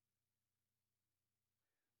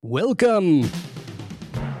Welcome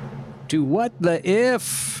to What the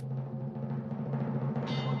If?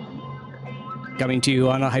 Coming to you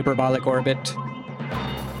on a hyperbolic orbit,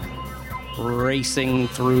 racing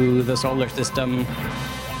through the solar system.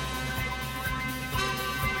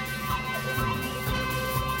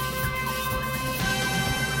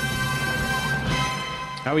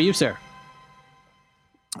 How are you, sir?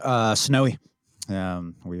 Snowy.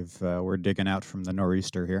 We're digging out from the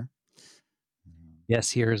nor'easter here. Yes,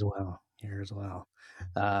 here as well.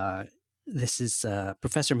 This is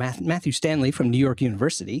Professor Matthew Stanley from New York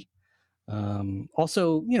University.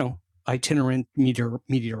 Also, itinerant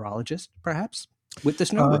meteorologist, perhaps, with the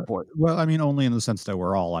snow report. Well, I mean, only in the sense that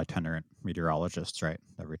we're all itinerant meteorologists, right?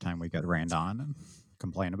 Every time we get rained on and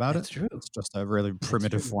complain about That's it. true. It's just a really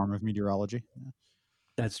primitive form of meteorology. Yeah.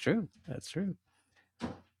 That's true.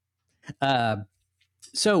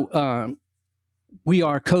 We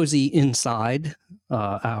are cozy inside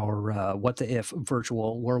our What the If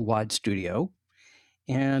virtual worldwide studio.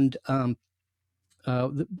 And what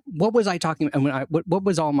was I talking about? What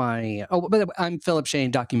was all my... Oh, by the way, I'm Philip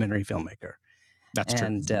Shane, documentary filmmaker. That's true.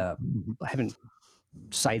 And I haven't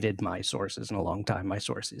cited my sources in a long time. My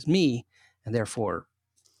source is me, and therefore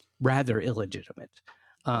rather illegitimate.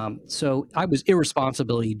 So I was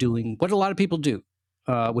irresponsibly doing what a lot of people do,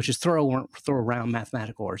 which is throw around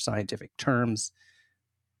mathematical or scientific terms.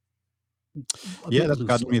 Yeah, that's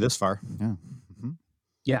gotten me this far.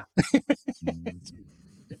 Yeah.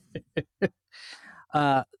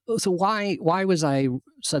 Yeah. So why was I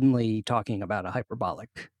suddenly talking about a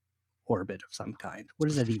hyperbolic orbit of some kind? What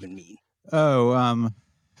does that even mean? So a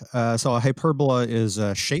hyperbola is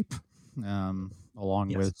a shape,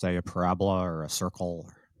 along with, say, a parabola or a circle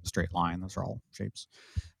or a straight line. Those are all shapes.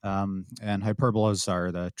 And hyperbolas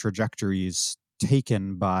are the trajectories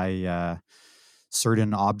taken by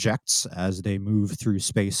certain objects as they move through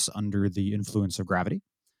space under the influence of gravity.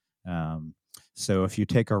 So if you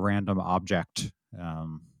take a random object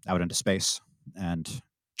out into space and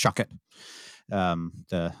chuck it,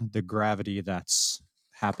 the gravity that's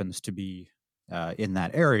happens to be in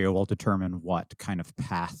that area will determine what kind of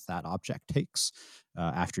path that object takes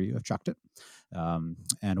after you have chucked it.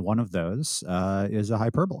 And one of those is a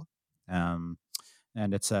hyperbola. And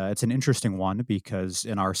it's an interesting one because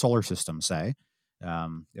in our solar system, say,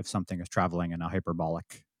 if something is traveling in a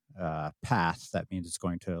hyperbolic path, that means it's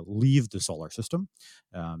going to leave the solar system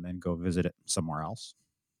and go visit it somewhere else.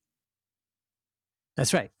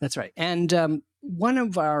 That's right. And one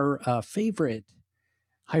of our favorite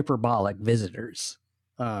hyperbolic visitors,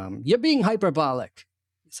 you're being hyperbolic,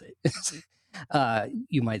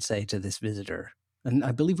 you might say to this visitor. And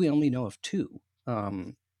I believe we only know of two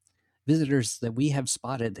visitors that we have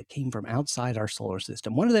spotted that came from outside our solar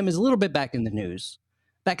system. One of them is a little bit back in the news,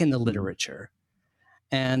 back in the literature.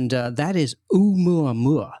 And that is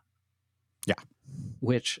Oumuamua. Yeah.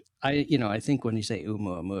 Which I think when you say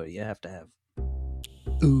Oumuamua, you have to have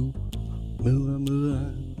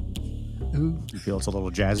Oumuamua. You feel it's a little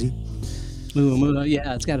jazzy? Oumuamua,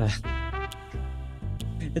 yeah,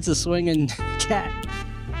 it's a swinging cat.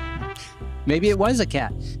 Maybe it was a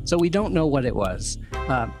cat. So we don't know what it was.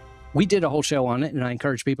 We did a whole show on it, and I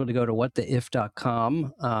encourage people to go to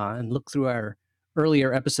whattheif.com and look through our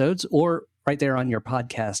earlier episodes, or right there on your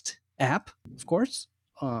podcast app, of course.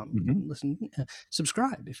 Listen,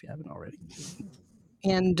 subscribe if you haven't already.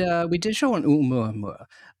 And we did a show on Oumuamua,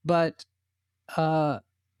 but and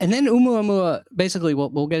then Oumuamua, basically,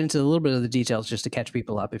 we'll get into a little bit of the details just to catch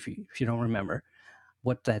people up if you don't remember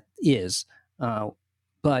what that is.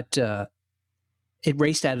 But it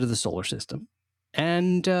raced out of the solar system,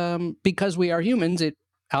 and because we are humans, it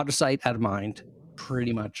out of sight, out of mind,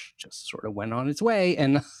 pretty much just sort of went on its way,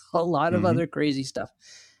 and a lot of other crazy stuff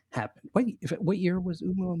happened. What year was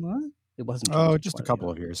Oumuamua? It wasn't. Just a couple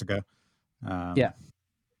of years ago. Yeah.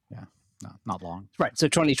 Not long. Right. So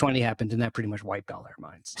 2020 happened, and that pretty much wiped all our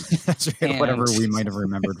minds. That's right. Whatever we might have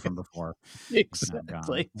remembered from before.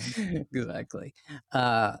 Exactly.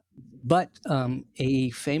 But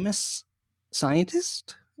a famous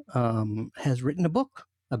scientist has written a book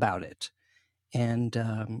about it.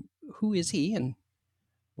 And who is he? And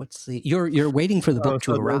what's the... You're waiting for the book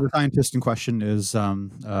to arrive. The scientist in question is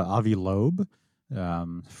Avi Loeb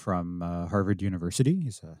from Harvard University.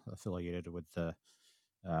 He's affiliated with the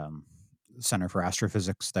Center for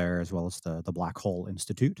Astrophysics there, as well as the Black Hole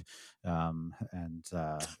Institute.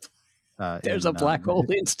 There's a Black Hole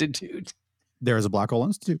Institute. There is a Black Hole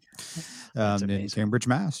Institute in Cambridge,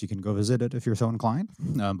 Mass. You can go visit it if you're so inclined,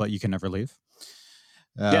 but you can never leave.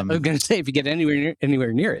 I was going to say, if you get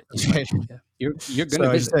anywhere near it, you're going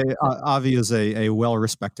to visit. Avi is a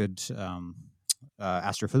well-respected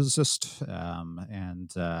astrophysicist,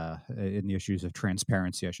 and in the issues of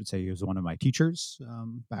transparency, I should say, he was one of my teachers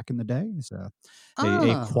back in the day. He's a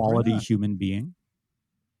quality Right. human being.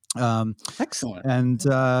 Um, Excellent.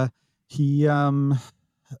 and he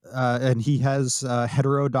and he has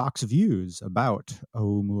heterodox views about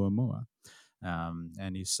Oumuamua.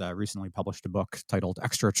 And he's recently published a book titled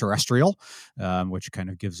Extraterrestrial, which kind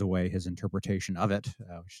of gives away his interpretation of it,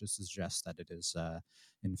 which just suggests that it is,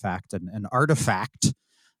 in fact, an artifact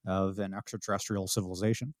of an extraterrestrial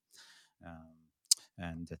civilization.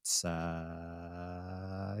 And it's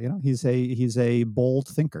he's a bold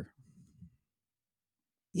thinker.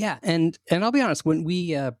 Yeah, and I'll be honest, when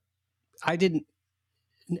we I didn't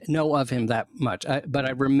know of him that much, but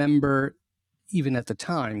I remember even at the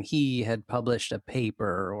time he had published a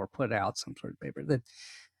paper or put out some sort of paper that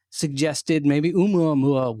suggested maybe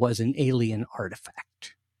Oumuamua was an alien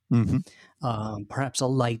artifact, perhaps a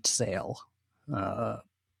light sail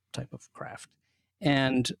type of craft,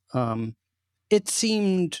 and it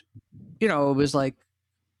seemed, it was like,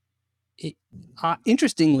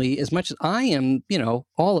 interestingly, as much as I am,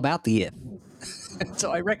 all about the if,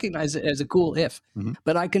 so I recognize it as a cool if,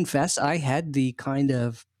 but I confess I had the kind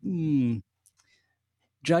of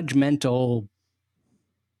judgmental,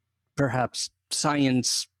 perhaps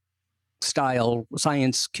science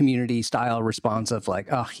community style response of like,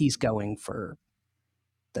 oh, he's going for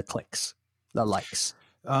the clicks, the likes.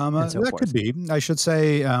 That could be. I should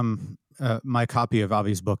say my copy of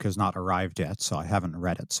Avi's book has not arrived yet, so I haven't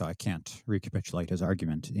read it, so I can't recapitulate his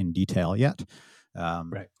argument in detail yet.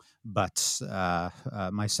 Right. But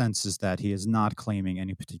my sense is that he is not claiming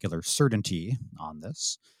any particular certainty on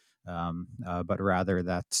this, but rather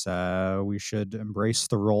that we should embrace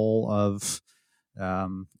the role of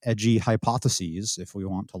edgy hypotheses if we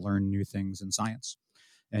want to learn new things in science.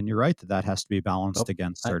 And you're right that has to be balanced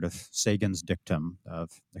against sort of Sagan's dictum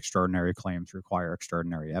of extraordinary claims require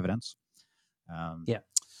extraordinary evidence.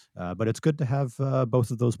 But it's good to have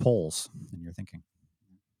both of those poles in your thinking.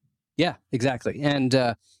 Yeah, exactly. And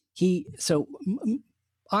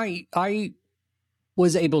I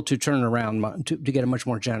was able to turn around to get a much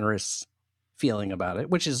more generous feeling about it,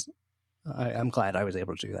 which is, I'm glad I was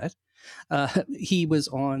able to do that. He was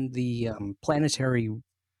on the Planetary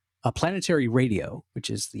Radio, which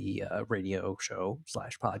is the radio show /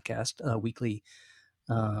 podcast, weekly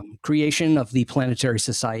creation of the Planetary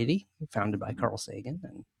Society, founded by Carl Sagan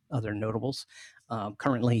and other notables,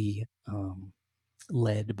 currently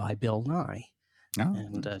led by Bill Nye.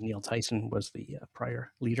 And Neil Tyson was the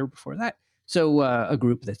prior leader before that. So a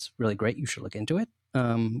group that's really great. You should look into it.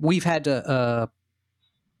 We've had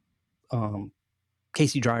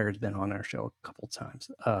Casey Dreyer has been on our show a couple of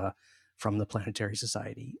times from the Planetary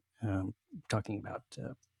Society, talking about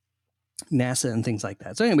NASA and things like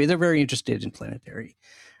that. So anyway, they're very interested in planetary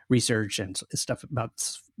research and stuff about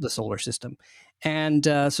the solar system. And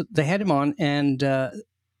so they had him on, and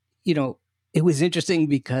it was interesting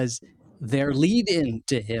because their lead in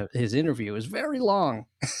to his interview is very long,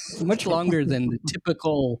 much longer than the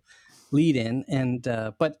typical lead in. And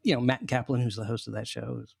but Matt Kaplan, who's the host of that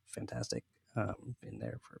show, is fantastic. Been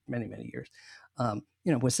there for many, many years.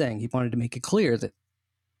 Was saying he wanted to make it clear that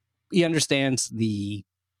he understands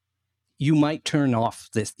you might turn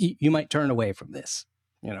away from this,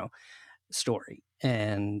 story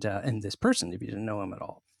and this person if you didn't know him at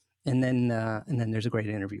all. And then there's a great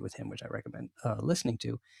interview with him, which I recommend listening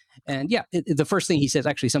to. And the first thing he says,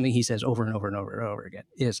 actually something he says over and over and over and over again,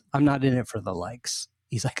 is, I'm not in it for the likes.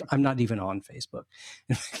 He's like, I'm not even on Facebook.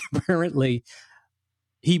 And apparently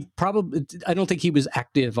I don't think he was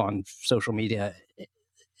active on social media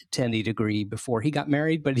to any degree before he got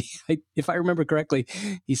married, but if I remember correctly,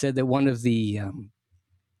 he said that one of the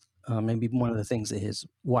maybe one of the things that his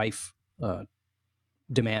wife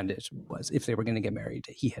demanded was, if they were going to get married,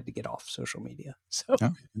 he had to get off social media. So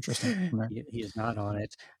interesting. Right. He is not on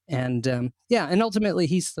it, and and ultimately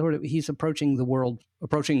he's approaching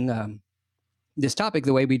this topic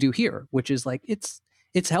the way we do here, which is like,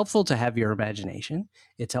 it's helpful to have your imagination.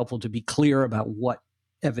 It's helpful to be clear about what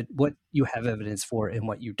you have evidence for and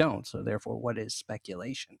what you don't. So therefore, what is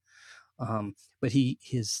speculation? But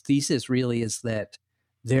his thesis really is that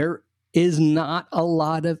there is not a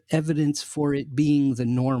lot of evidence for it being the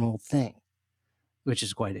normal thing, which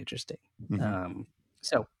is quite interesting.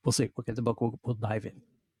 So we'll see. Look at the book. We'll dive in.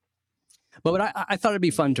 But what I thought it'd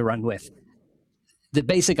be fun to run with the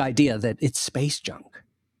basic idea that it's space junk,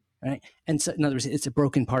 right? And so, in other words, it's a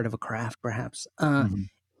broken part of a craft, perhaps.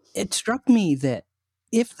 It struck me that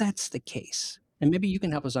if that's the case, and maybe you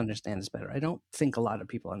can help us understand this better. I don't think a lot of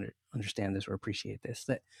people understand this or appreciate this,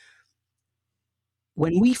 that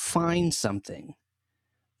when we find something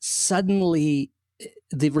suddenly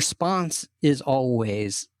the response is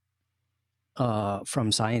always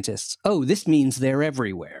from scientists, oh, this means they're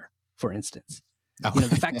everywhere, for instance. Oh.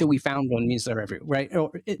 The fact that we found one means they're everywhere, right?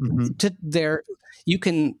 Or you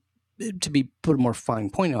can, to put a more fine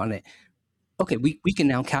point on it, okay, we can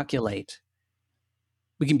now calculate,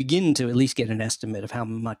 we can begin to at least get an estimate of how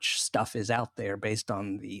much stuff is out there based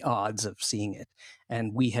on the odds of seeing it.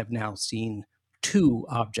 And we have now seen 2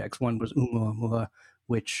 objects. One was Oumuamua,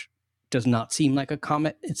 which does not seem like a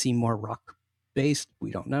comet. It seemed more rock-based.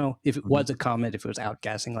 We don't know. If it was a comet, if it was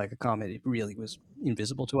outgassing like a comet, it really was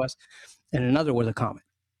invisible to us. And another was a comet,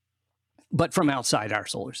 but from outside our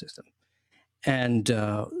solar system. And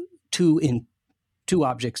 2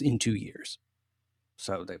 objects in 2 years.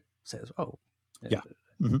 So that says, oh. Yeah.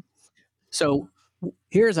 So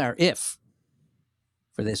here's our if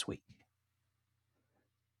for this week.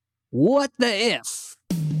 What the if?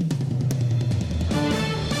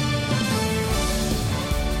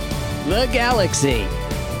 The galaxy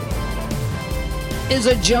is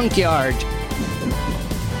a junkyard.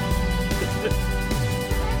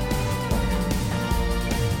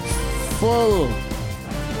 Full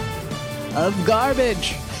of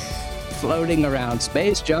garbage floating around,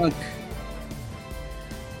 space junk.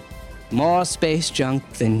 More space junk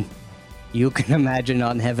than you can imagine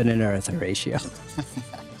on heaven and earth, Horatio.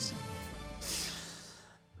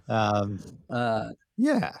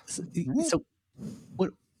 Yeah. So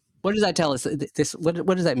what does that tell us?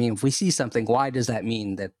 What does that mean? If we see something, why does that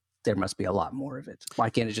mean that there must be a lot more of it? Why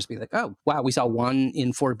can't it just be like, oh, wow, we saw 1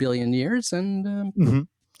 in 4 billion years and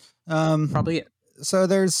probably it? So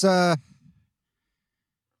there's let's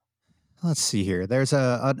see here. There's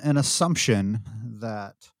an assumption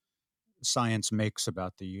that science makes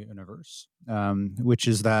about the universe, which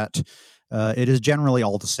is that it is generally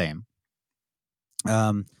all the same.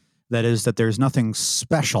 That is, that there's nothing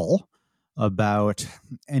special about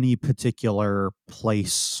any particular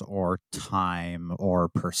place or time or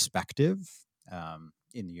perspective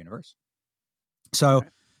in the universe. So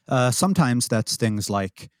sometimes that's things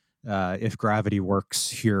like, if gravity works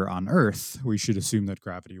here on Earth, we should assume that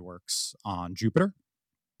gravity works on Jupiter.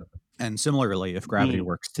 And similarly, if gravity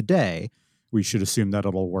works today, we should assume that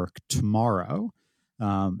it'll work tomorrow,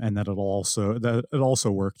 and that it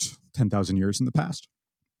also worked 10,000 years in the past.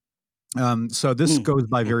 So this goes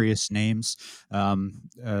by various names, and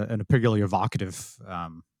a particularly evocative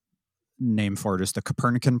name for it is the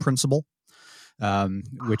Copernican principle,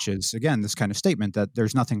 which is, again, this kind of statement that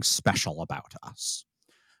there's nothing special about us.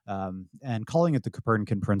 And calling it the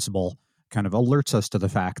Copernican principle kind of alerts us to the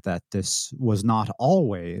fact that this was not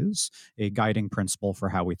always a guiding principle for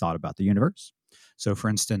how we thought about the universe. So, for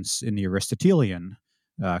instance, in the Aristotelian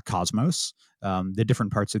cosmos, the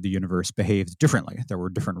different parts of the universe behaved differently. There were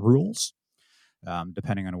different rules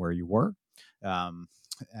depending on where you were.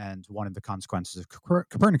 And one of the consequences of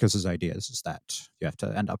Copernicus's ideas is that you have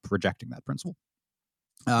to end up rejecting that principle.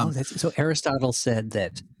 So Aristotle said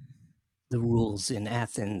that the rules in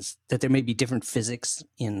Athens, that there may be different physics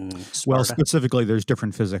in Sparta. Well, specifically, there's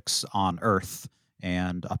different physics on Earth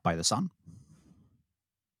and up by the sun.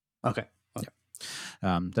 Okay.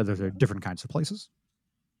 That there are different kinds of places.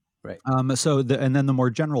 Right. And then the more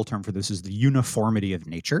general term for this is the uniformity of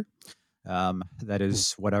nature. That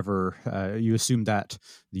is, whatever you assume that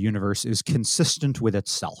the universe is consistent with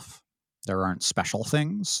itself. There aren't special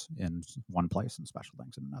things in one place and special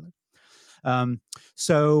things in another.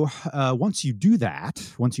 Once you do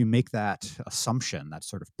that, once you make that assumption, that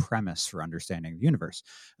sort of premise for understanding the universe,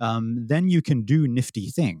 then you can do nifty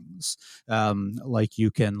things. Like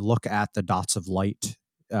you can look at the dots of light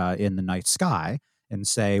in the night sky and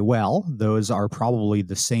say, well, those are probably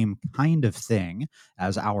the same kind of thing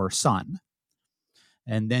as our sun.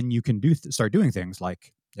 And then you can start doing things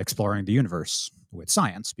like exploring the universe with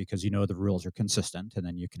science, because you know the rules are consistent, and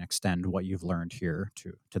then you can extend what you've learned here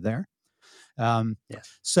to there.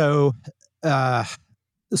 So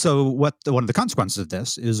one of the consequences of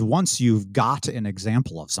this is, once you've got an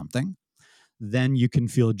example of something, then you can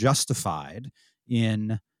feel justified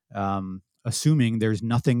in assuming there's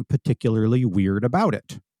nothing particularly weird about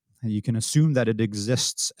it. You can assume that it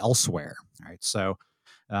exists elsewhere. Right? So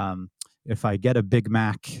if I get a Big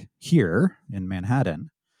Mac here in Manhattan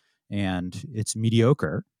and it's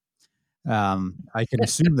mediocre, I can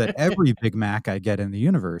assume that every Big Mac I get in the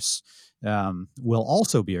universe will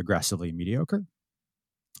also be aggressively mediocre.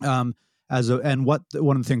 One of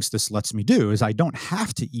the things this lets me do is I don't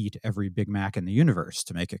have to eat every Big Mac in the universe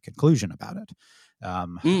to make a conclusion about it. I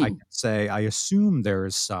can say I assume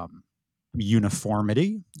there's some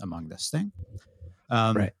uniformity among this thing.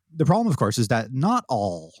 Right. the problem, of course, is that not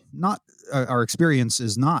our experience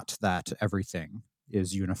is not that everything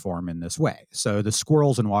is uniform in this way. So the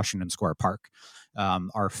squirrels in Washington Square Park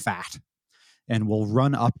are fat and will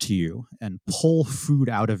run up to you and pull food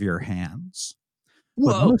out of your hands.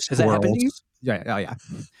 But Whoa, most has that happened to you? squirrels, yeah.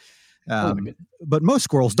 Oh my goodness. But most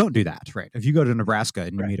squirrels don't do that, right? If you go to Nebraska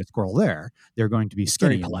and you Right. meet a squirrel there, they're going to be Very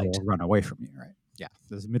skinny and polite. will run away from you, right? Yeah,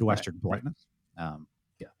 there's Midwestern Right. politeness.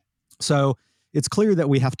 Yeah. So it's clear that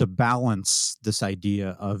we have to balance this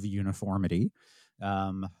idea of uniformity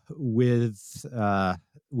with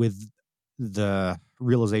the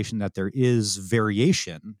realization that there is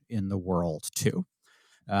variation in the world too.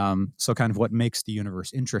 So kind of what makes the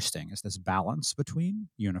universe interesting is this balance between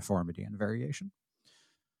uniformity and variation.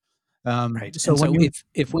 Right. So And when so you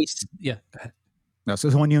if we, yeah, go ahead. no, so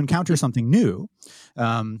when you encounter something new,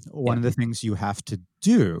 one Yeah. of the things you have to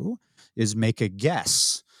do is make a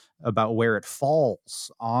guess about where it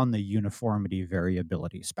falls on the uniformity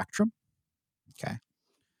variability spectrum. Okay.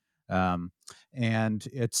 And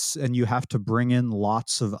you have to bring in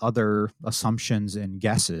lots of other assumptions and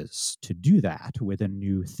guesses to do that with a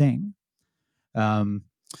new thing. So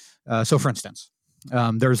for instance,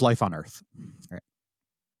 there's life on Earth, right?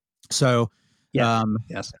 So, Yes.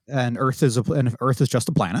 Yes. and Earth is just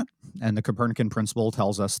a planet, and the Copernican principle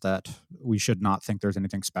tells us that we should not think there's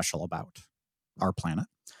anything special about our planet.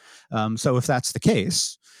 So if that's the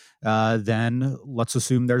case, then let's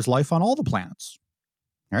assume there's life on all the planets.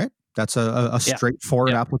 All right, that's a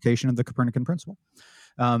straightforward application of the Copernican principle.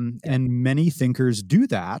 And many thinkers do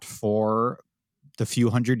that for the few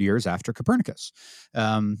hundred years after Copernicus.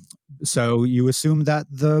 So you assume that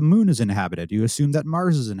the moon is inhabited. You assume that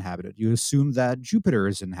Mars is inhabited. You assume that Jupiter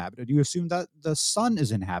is inhabited. You assume that the sun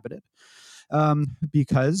is inhabited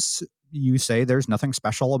because you say there's nothing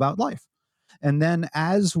special about life. And then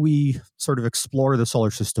as we sort of explore the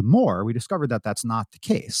solar system more, we discovered that that's not the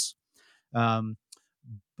case.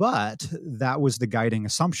 But that was the guiding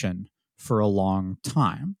assumption for a long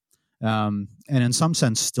time. And in some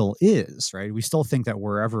sense still is, right? We still think that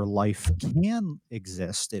wherever life can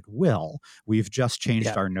exist, it will. We've just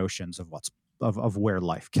changed our notions of of where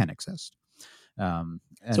life can exist. And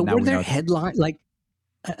so were there headlines? Like,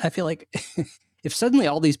 I feel like if suddenly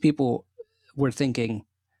all these people were thinking,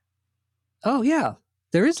 oh yeah,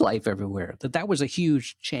 there is life everywhere, that was a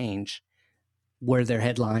huge change. Were there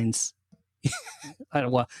headlines? I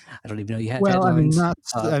don't even know you had headlines.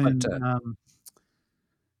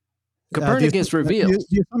 Copernicus reveals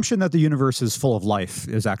the assumption that the universe is full of life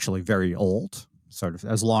is actually very old. Sort of,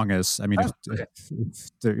 as long as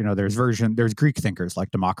there's Greek thinkers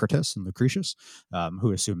like Democritus and Lucretius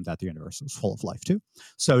who assumed that the universe was full of life too.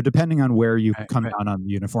 So depending on where you come down on the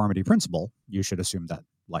uniformity principle, you should assume that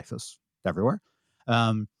life is everywhere.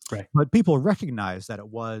 But people recognize that it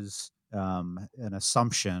was an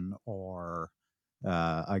assumption or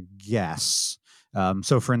a guess.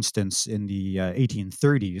 So, for instance, in the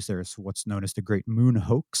 1830s, there's what's known as the Great Moon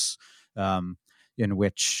Hoax, in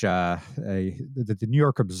which the New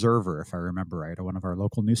York Observer, if I remember right, one of our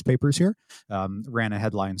local newspapers here, ran a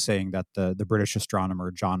headline saying that the British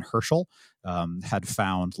astronomer John Herschel had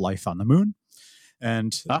found life on the moon.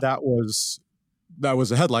 And that was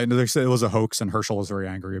a headline. They said it was a hoax, and Herschel was very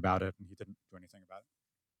angry about it, and he didn't do anything about it.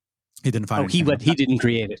 He didn't find he didn't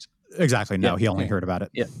create it. Exactly. No, he only heard about it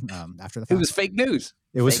after the fact. It was fake news.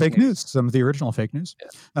 It was fake news. Some of the original fake news.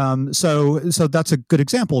 So that's a good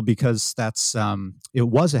example because that's it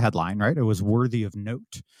was a headline, right? It was worthy of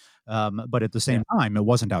note. But at the same time, it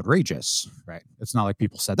wasn't outrageous, right? It's not like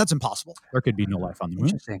people said that's impossible. There could be no life on the moon.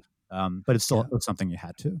 Interesting. But it's still something you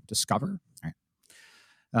had to discover, right?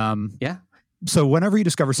 Yeah. So whenever you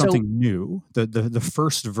discover something new, the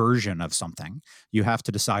first version of something, you have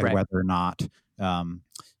to decide whether or not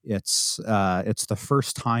it's the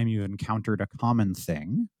first time you've encountered a common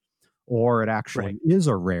thing, or it actually is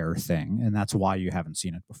a rare thing, and that's why you haven't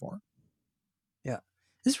seen it before. Yeah,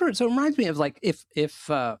 so it reminds me of like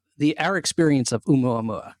if our experience of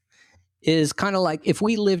Oumuamua is kind of like if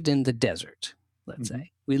we lived in the desert. Let's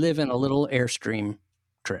say we live in a little Airstream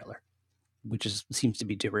trailer, which seems to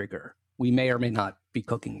be de rigueur. We may or may not be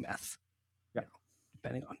cooking meth,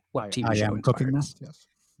 depending on what TV show. I am cooking meth. Yes,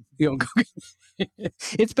 you don't cook.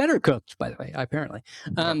 It's better cooked, by the way. Apparently,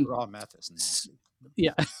 raw meth is nasty.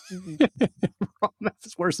 Yeah, raw meth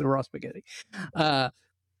is worse than raw spaghetti. And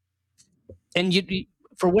you,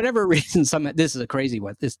 for whatever reason, this is a crazy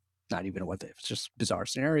what. This not even a what if. It's just a bizarre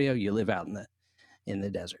scenario. You live out in the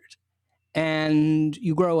desert, and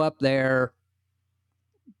you grow up there,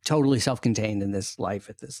 totally self-contained in this life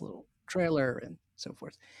at this little trailer and so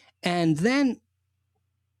forth. And then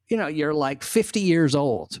you're like 50 years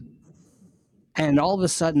old, and all of a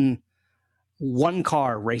sudden, one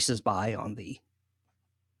car races by on the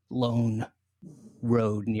lone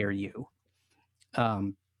road near you,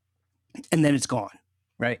 and then it's gone.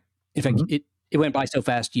 Right. In fact, it went by so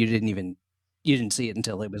fast you didn't see it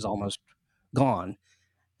until it was almost gone.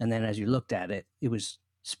 And then as you looked at it, it was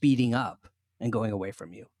speeding up and going away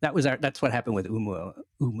from you. That's what happened with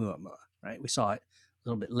Oumuamua, right? We saw it a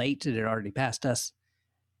little bit late. It had already passed us.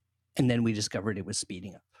 And then we discovered it was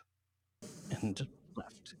speeding up and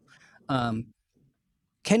left.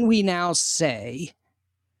 Can we now say,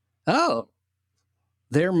 oh,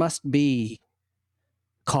 there must be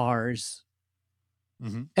cars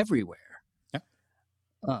everywhere? Yeah.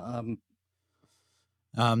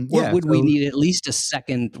 Or would we need at least a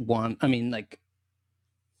second one? I mean, like,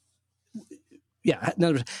 yeah. In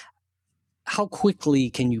other words, how quickly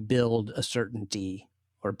can you build a certainty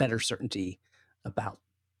or better certainty about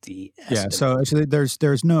the estimate? Yeah. So actually,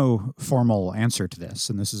 there's no formal answer to this,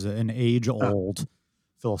 and this is an age-old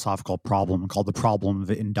philosophical problem called the problem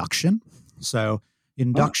of induction. So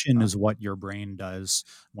induction is what your brain does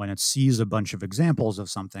when it sees a bunch of examples of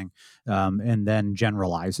something and then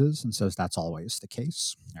generalizes and says that's always the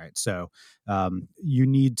case. All right. So you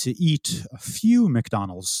need to eat a few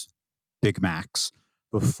McDonald's Big Macs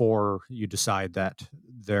before you decide that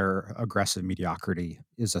their aggressive mediocrity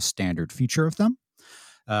is a standard feature of them.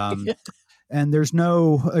 And there's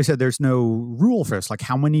no rule for this. Like,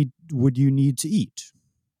 how many would you need to eat?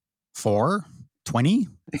 4? 20?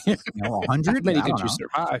 100? How many could you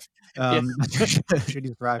survive? Should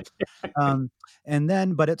you survive? And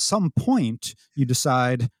then, but at some point, you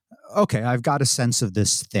decide, okay, I've got a sense of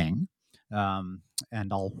this thing, and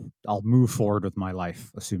I'll move forward with my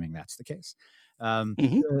life, assuming that's the case.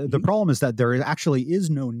 The problem is that there actually is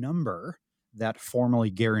no number that formally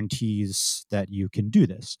guarantees that you can do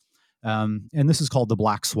this. And this is called the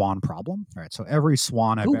black swan problem. All right. So every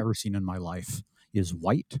swan I've ever seen in my life is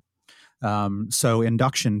white. So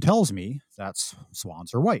induction tells me that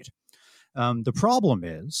swans are white. The problem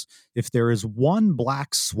is, if there is one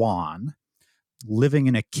black swan living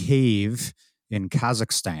in a cave in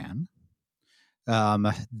Kazakhstan,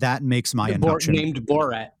 that makes my induction named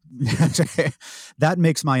Borat. That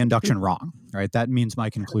makes my induction wrong, right? That means my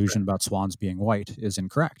conclusion about swans being white is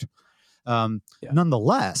incorrect.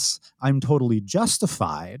 Nonetheless, I'm totally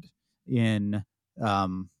justified in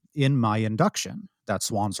my induction that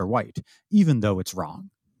swans are white, even though it's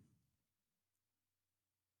wrong.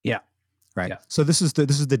 Yeah. Right. Yeah. So this is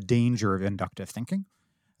the danger of inductive thinking.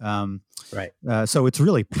 Right. So it's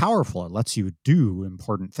really powerful. It lets you do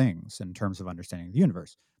important things in terms of understanding the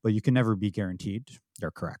universe, but you can never be guaranteed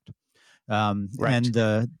they're correct. Right. And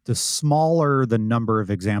the smaller the number of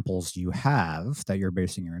examples you have that you're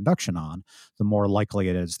basing your induction on, the more likely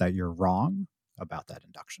it is that you're wrong about that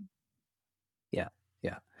induction. Yeah.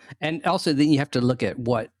 Yeah. And also then you have to look at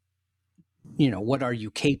what are you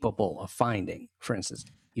capable of finding? For instance,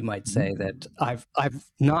 you might say that I've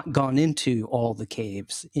not gone into all the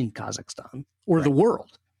caves in Kazakhstan or the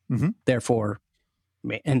world. Therefore,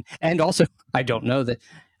 and also I don't know that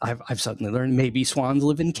I've suddenly learned maybe swans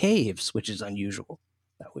live in caves, which is unusual.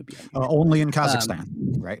 That would be unusual. Only in Kazakhstan,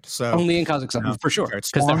 right? So only in Kazakhstan for sure,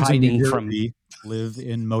 because they're hiding from live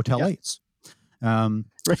in Motel 8s.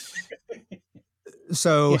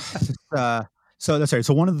 So that's right.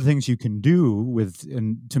 So one of the things you can do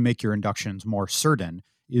to make your inductions more certain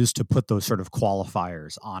is to put those sort of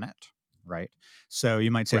qualifiers on it, right? So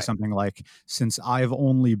you might say something like, since I've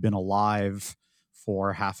only been alive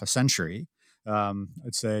for half a century,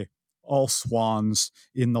 I'd say all swans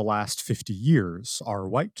in the last 50 years are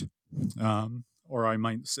white. Or I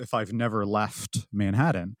might, if I've never left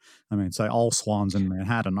Manhattan, I might say all swans in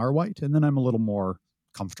Manhattan are white, and then I'm a little more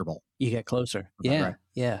comfortable. You get closer. Yeah. Right.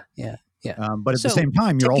 Yeah. But at the same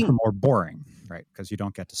time, you're also more boring, right? Because you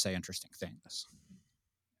don't get to say interesting things.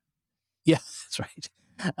 Yeah, that's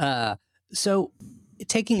right. So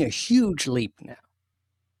taking a huge leap now,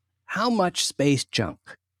 how much space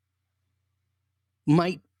junk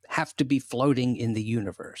might have to be floating in the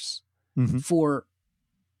universe for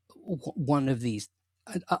one of these?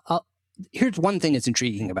 Here's one thing that's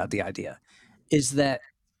intriguing about the idea is that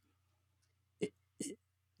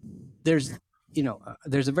there's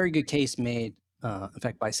a very good case made, in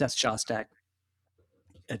fact, by Seth Shostak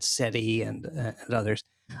at SETI and others,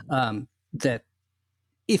 that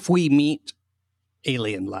if we meet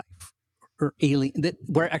alien life that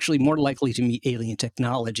we're actually more likely to meet alien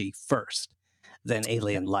technology first than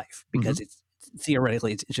alien life, because it's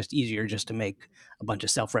theoretically it's just easier just to make a bunch of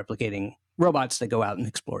self-replicating robots that go out and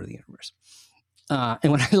explore the universe. And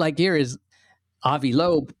what I like here is Avi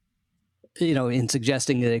Loeb in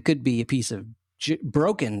suggesting that it could be a piece of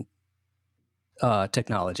broken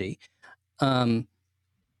technology, that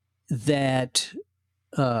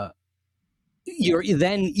you're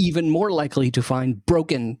then even more likely to find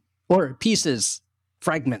broken or pieces,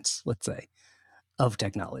 fragments, let's say, of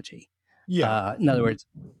technology. Yeah. In other words,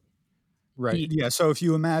 right. Yeah. So if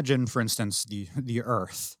you imagine, for instance, the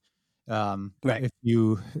Earth, right.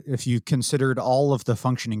 if you considered all of the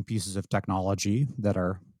functioning pieces of technology that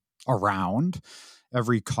are around,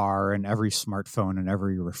 every car and every smartphone and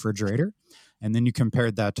every refrigerator, and then you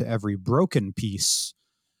compared that to every broken piece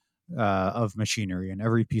of machinery and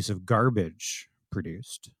every piece of garbage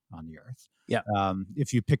produced on the Earth. Yeah.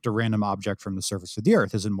 If you picked a random object from the surface of the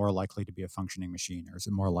Earth, is it more likely to be a functioning machine, or is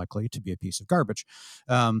it more likely to be a piece of garbage?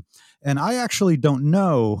 And I actually don't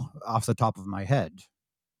know off the top of my head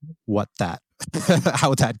what that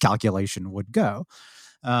how that calculation would go.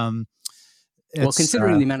 Well,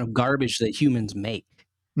 considering the amount of garbage that humans make,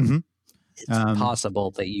 it's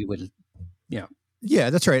possible that you would, Yeah,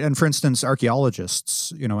 that's right. And for instance,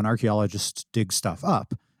 archaeologists, when archaeologists dig stuff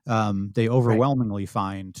up, they overwhelmingly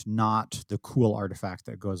find not the cool artifact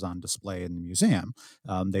that goes on display in the museum.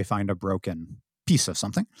 They find a broken piece of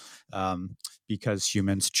something, because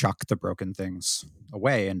humans chuck the broken things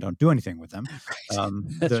away and don't do anything with them.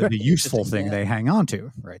 The useful thing they hang on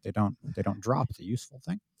to, right? They don't drop the useful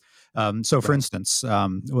thing. So, for instance,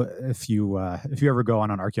 if you ever go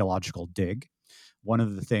on an archaeological dig, one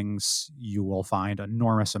of the things you will find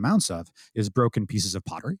enormous amounts of is broken pieces of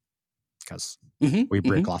pottery, because we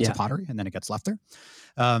break lots of pottery and then it gets left there.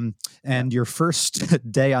 And your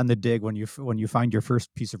first day on the dig, when you find your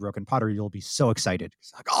first piece of broken pottery, you'll be so excited.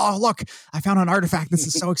 It's like, oh, look, I found an artifact. This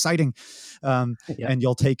is so exciting. And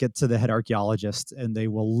you'll take it to the head archaeologist and they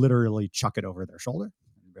will literally chuck it over their shoulder.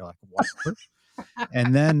 And be like, whatever.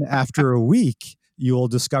 And then after a week, you will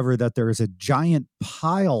discover that there is a giant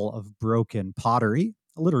pile of broken pottery,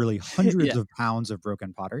 literally hundreds of pounds of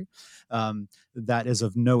broken pottery, that is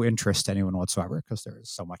of no interest to anyone whatsoever, because there is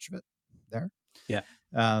so much of it there.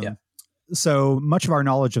 So much of our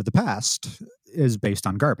knowledge of the past is based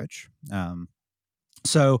on garbage.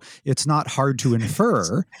 So it's not hard to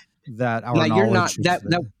infer that our knowledge...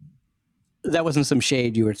 That wasn't some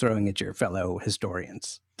shade you were throwing at your fellow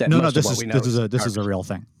historians. No, this is a real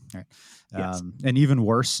thing. Right. Yes. And even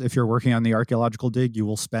worse, if you're working on the archaeological dig, you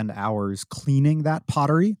will spend hours cleaning that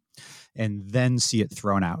pottery and then see it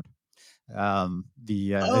thrown out.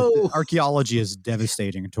 Archaeology is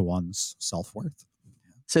devastating to one's self-worth.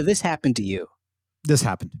 So this happened to you? This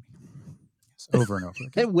happened to me. Yes, over and over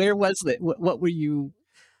again. And where was it? What were you...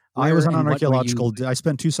 I was on an archaeological... I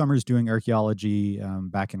spent 2 summers doing archaeology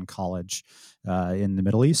back in college in the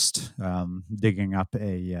Middle East, digging up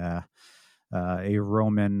a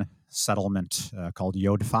Roman settlement called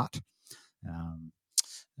Yodfat,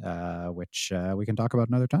 which we can talk about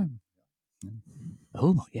another time.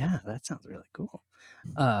 Oh, yeah, that sounds really cool.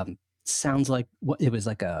 Sounds like it was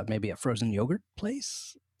like maybe a frozen yogurt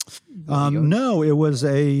place? No, it was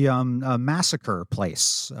a massacre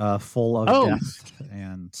place full of death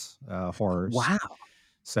and horrors. Wow.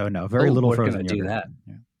 So no, very little frozen yogurt. Do that.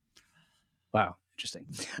 Yeah. Wow, interesting.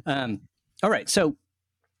 All right, so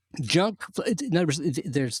junk. In other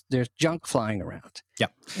words, there's junk flying around.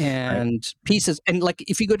 Yep. And pieces, and like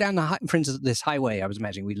if you go down for instance, this highway, I was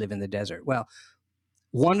imagining we live in the desert. Well,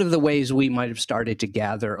 one of the ways we might have started to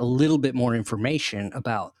gather a little bit more information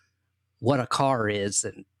about what a car is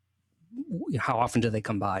and how often do they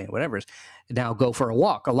come by and whatever is now go for a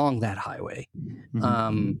walk along that highway.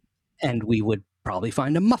 And we would probably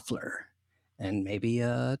find a muffler and maybe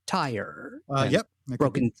a tire.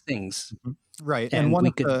 Broken things. Right. And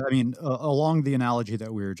one along the analogy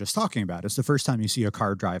that we were just talking about, is the first time you see a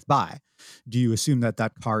car drive by, do you assume that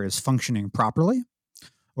car is functioning properly?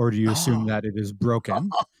 Or do you assume that it is broken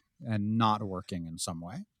and not working in some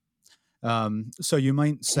way? So you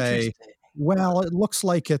might say, well, it looks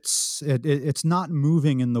like it's not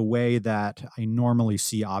moving in the way that I normally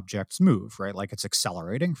see objects move, right? Like it's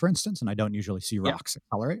accelerating, for instance, and I don't usually see rocks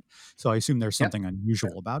accelerate. So I assume there's something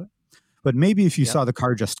unusual about it. But maybe if you saw the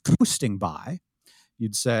car just coasting by,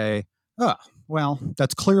 you'd say, oh, well,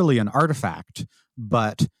 that's clearly an artifact,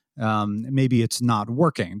 but maybe it's not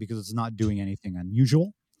working because it's not doing anything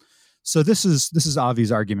unusual. So this is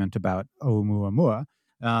Avi's argument about Oumuamua.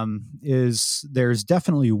 Is there's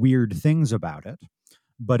definitely weird things about it,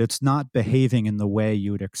 but it's not behaving in the way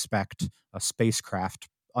you would expect a spacecraft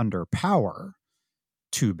under power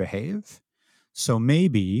to behave. So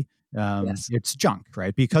maybe Yes. it's junk,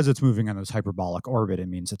 right? Because it's moving on this hyperbolic orbit, it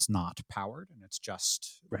means it's not powered and it's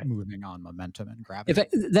just Right. moving on momentum and In gravity.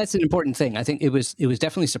 fact, that's an important thing. I think it was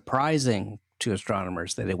definitely surprising to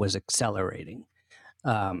astronomers that it was accelerating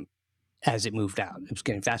as it moved out. It was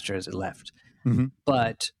getting faster as it left. Mm-hmm.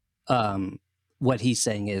 But what he's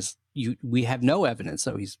saying is we have no evidence.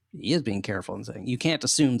 So he is being careful and saying you can't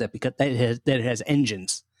assume that because that it has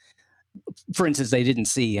engines. For instance, they didn't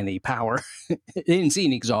see any power. They didn't see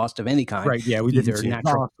any exhaust of any kind. Right. Yeah, we didn't see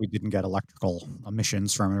natural. exhaust, we didn't get electrical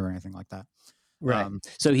emissions from it or anything like that. Right.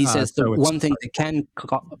 So he says the so one thing that can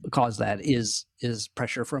cause that is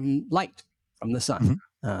pressure from light from the sun.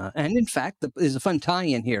 And in fact, there's a fun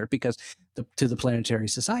tie-in here because to the Planetary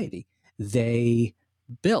Society, they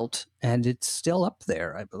built, and it's still up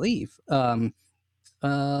there, I believe, a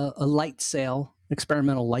light sail,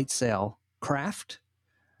 experimental light sail craft.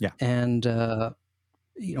 Yeah. And,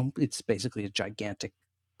 it's basically a gigantic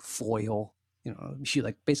foil,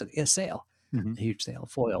 like basically a sail. A huge sail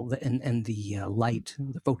foil, and the light,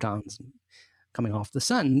 the photons coming off the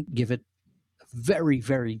sun give it a very,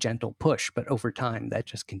 very gentle push, but over time that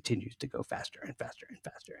just continues to go faster and faster and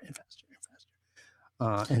faster and faster and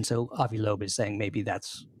faster. And so Avi Loeb is saying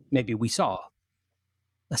maybe we saw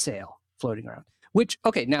a sail floating around. Which,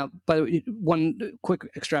 okay, now, but one quick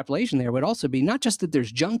extrapolation there would also be not just that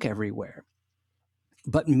there's junk everywhere,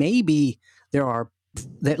 but maybe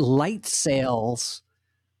that light sails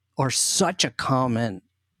are such a common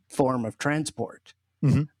form of transport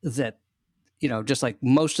that, just like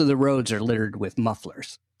most of the roads are littered with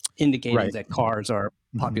mufflers, indicating that cars are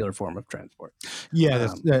a popular form of transport. Yeah,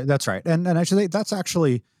 that's right. And actually, that's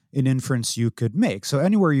actually an inference you could make. So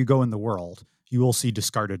anywhere you go in the world, you will see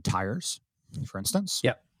discarded tires, for instance.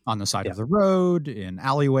 Yep. On the side of the road, in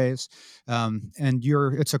alleyways. And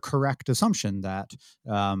it's a correct assumption that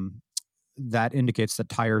that indicates that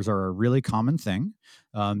tires are a really common thing,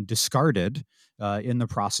 discarded in the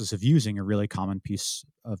process of using a really common piece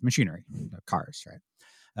of machinery, cars,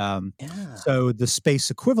 right? So the space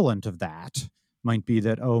equivalent of that might be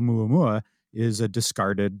that Oumuamua is a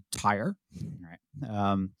discarded tire,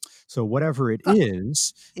 right? So whatever it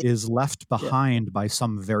is left behind by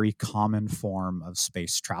some very common form of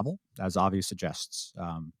space travel, as Avi suggests,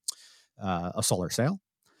 a solar sail.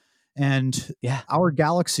 And our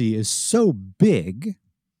galaxy is so big,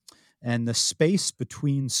 and the space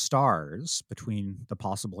between stars, between the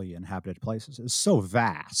possibly inhabited places, is so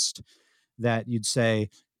vast that you'd say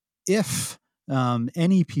if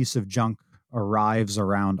any piece of junk arrives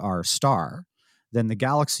around our star, then the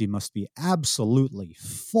galaxy must be absolutely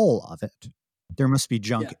full of it. There must be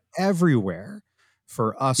junk everywhere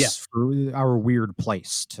for us, for our weird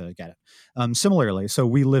place to get it. Similarly, so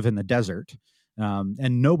we live in the desert,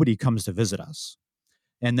 and nobody comes to visit us.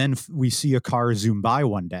 And then we see a car zoom by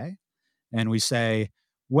one day, and we say,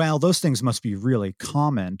 well, those things must be really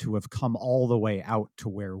common to have come all the way out to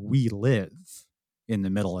where we live in the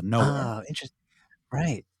middle of nowhere. Oh, interesting.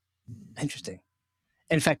 Right. Interesting.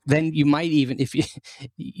 In fact, then you might even, if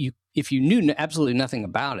you knew absolutely nothing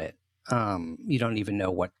about it, you don't even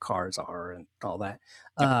know what cars are and all that.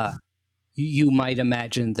 You might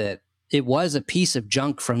imagine that it was a piece of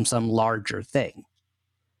junk from some larger thing.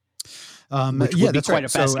 Which would be quite a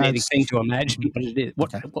fascinating thing to imagine what it is,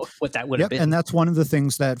 what that would have been. And that's one of the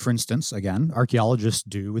things that, for instance, again, archaeologists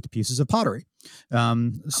do with pieces of pottery.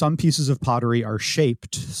 Some pieces of pottery are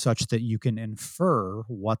shaped such that you can infer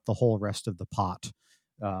what the whole rest of the pot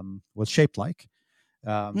was shaped like.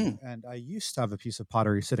 And I used to have a piece of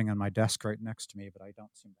pottery sitting on my desk right next to me, but I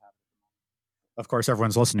don't seem to have it. Of course,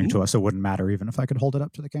 everyone's listening to us, so it wouldn't matter even if I could hold it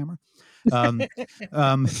up to the camera. But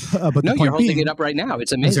no, you're holding it up right now.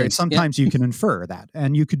 It's amazing. Sometimes you can infer that,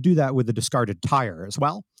 and you could do that with a discarded tire as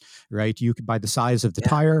well, right? You could, by the size of the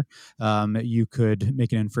tire, you could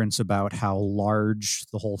make an inference about how large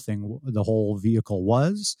the whole vehicle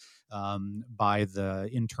was. By the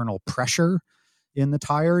internal pressure in the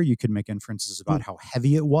tire, you could make inferences about how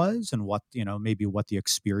heavy it was and what maybe what the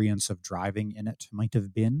experience of driving in it might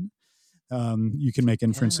have been. You can make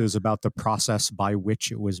inferences about the process by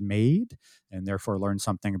which it was made, and therefore learn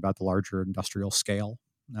something about the larger industrial scale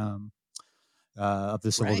of the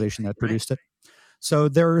civilization that produced it. So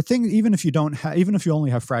there are things, even if you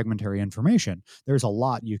only have fragmentary information, there's a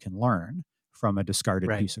lot you can learn from a discarded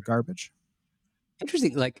piece of garbage.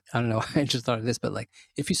 Interesting. Like, I don't know, I just thought of this, but like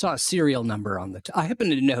if you saw a serial number on I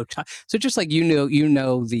happen to know, so just like you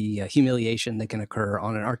know the humiliation that can occur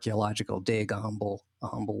on an archaeological dig, a humble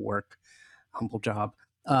work, humble job.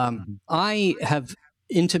 I have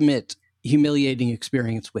intimate, humiliating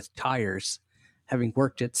experience with tires, having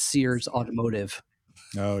worked at Sears Automotive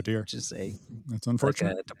Oh dear, which is that's like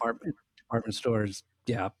unfortunate. a department stores,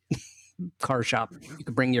 yeah, car shop. You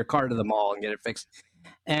could bring your car to the mall and get it fixed.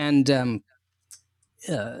 And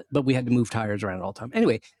but we had to move tires around all the time.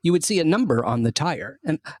 Anyway, you would see a number on the tire,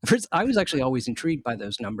 and first, I was actually always intrigued by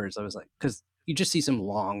those numbers. I was like, because you just see some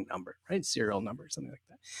long number, right, serial number, something like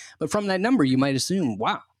that. But from that number, you might assume,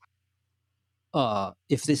 wow,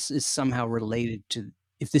 if this is somehow related to,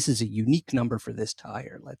 if this is a unique number for this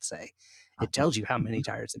tire, let's say, it tells you how many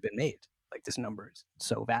tires have been made. Like this number is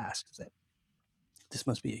so vast that this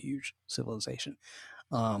must be a huge civilization.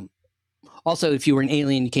 Also, if you were an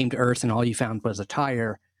alien, you came to Earth and all you found was a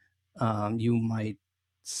tire, you might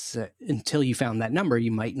say, until you found that number,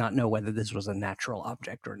 you might not know whether this was a natural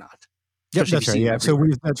object or not. Yep, Especially that's if right. you see them Yeah, so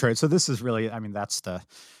everywhere. that's right. So this is really, I mean, that's the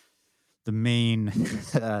main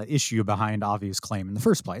issue behind Avi's claim in the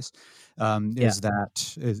first place,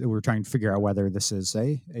 is we're trying to figure out whether this is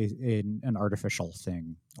an artificial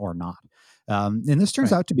thing or not. And this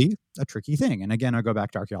turns Right. out to be a tricky thing. And again, I go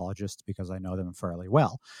back to archaeologists because I know them fairly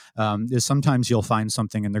well. Is sometimes you'll find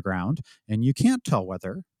something in the ground and you can't tell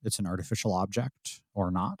whether it's an artificial object or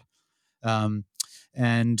not. And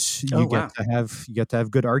you get to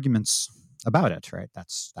have good arguments about it, right?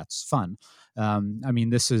 That's fun. I mean,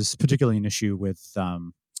 this is particularly an issue with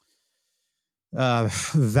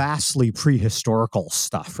vastly prehistorical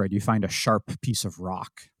stuff, right? You find a sharp piece of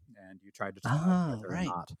rock and you try to decide whether or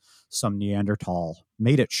not some Neanderthal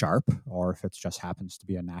made it sharp or if it just happens to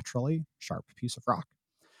be a naturally sharp piece of rock.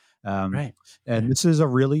 And this is a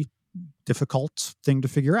really difficult thing to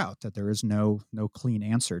figure out, that there is no clean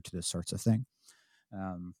answer to this sorts of thing.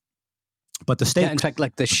 But the stakes, in fact,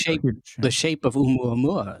 like the shape of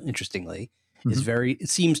Oumuamua, interestingly, is it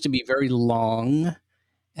seems to be very long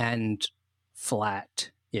and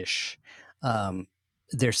flat-ish.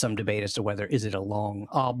 There's some debate as to whether is it a long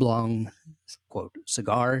oblong, quote,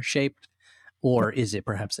 cigar shaped, or is it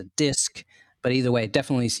perhaps a disc? But either way, it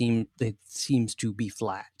seems to be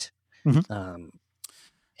flat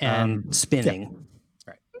and spinning.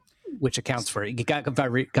 Which accounts for it. It got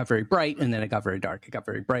very bright, and then it got very dark. It got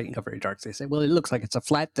very bright and got very dark. So they say, well, it looks like it's a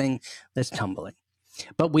flat thing that's tumbling.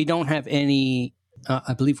 But we don't have any,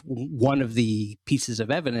 I believe one of the pieces of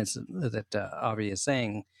evidence that Avi is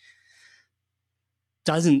saying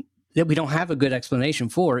that we don't have a good explanation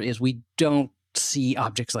for is we don't see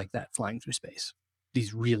objects like that flying through space.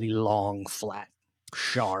 These really long, flat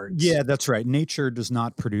shards. Yeah, that's right. Nature does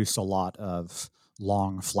not produce a lot of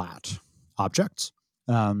long, flat objects.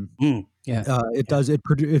 It does. It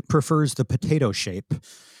prefers the potato shape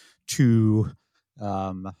to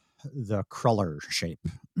the cruller shape.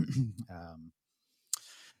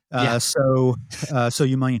 So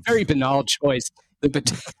you might very banal choice.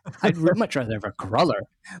 I'd much rather have a cruller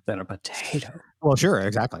than a potato. Well, sure,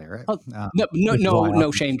 exactly, right.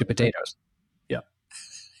 No shame to potatoes. Yeah.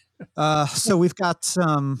 So we've got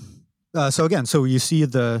so you see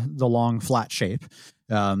the long flat shape.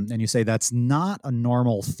 And you say that's not a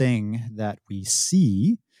normal thing that we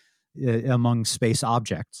see among space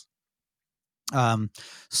objects.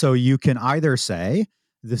 So you can either say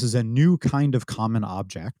this is a new kind of common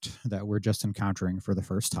object that we're just encountering for the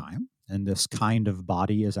first time, and this kind of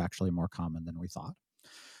body is actually more common than we thought.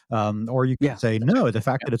 Or you can say, no, the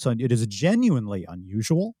fact that it is genuinely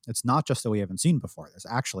unusual. It's not just that we haven't seen before. There's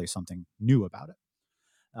actually something new about it.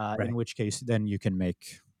 In which case, then you can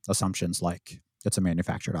make assumptions like it's a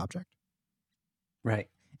manufactured object. Right.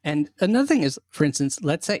 And another thing is, for instance,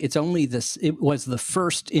 let's say it was the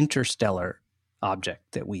first interstellar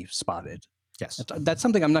object that we've spotted. Yes. That's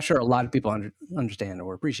something I'm not sure a lot of people understand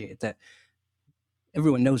or appreciate, that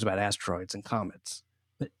everyone knows about asteroids and comets,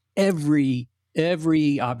 but every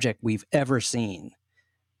object we've ever seen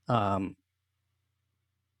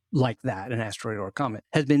like that, an asteroid or a comet,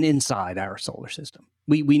 has been inside our solar system.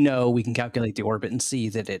 We know, we can calculate the orbit and see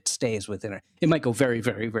that it stays within it. It might go very,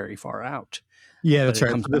 very, very far out. Yeah, that's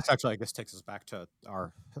right. This actually, I guess, takes us back to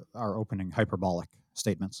our opening hyperbolic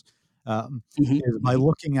statements. By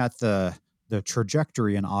looking at the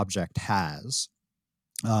trajectory an object has,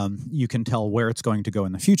 you can tell where it's going to go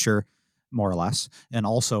in the future, more or less, and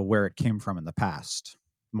also where it came from in the past,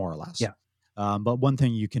 more or less. Yeah. But one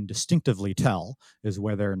thing you can distinctively tell is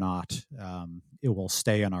whether or not it will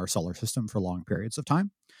stay in our solar system for long periods of time.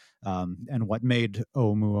 And what made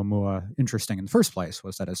Oumuamua interesting in the first place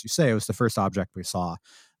was that, as you say, it was the first object we saw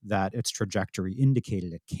that its trajectory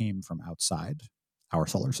indicated it came from outside our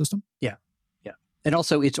solar system. Yeah. And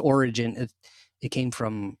also its origin, it came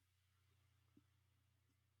from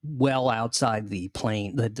well outside the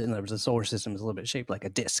plane. The solar system is a little bit shaped like a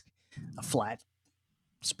disc, a flat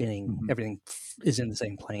spinning. Everything is in the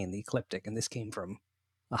same plane, the ecliptic, and this came from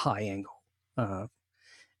a high angle,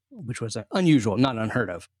 which was unusual, not unheard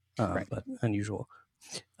of, Right. but unusual.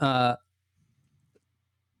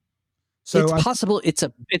 So it's I possible it's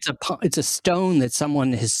a stone that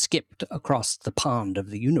someone has skipped across the pond of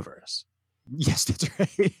the universe. Yes, that's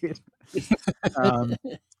right. um,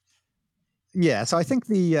 yeah, so I think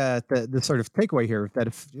the sort of takeaway here that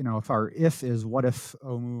if our if is what if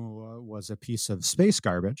Oumuamua was a piece of space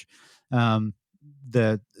garbage, um,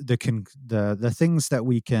 the things that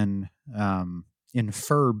we can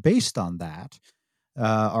infer based on that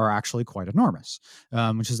are actually quite enormous.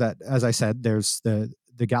 Which is that, as I said, there's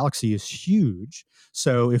the galaxy is huge.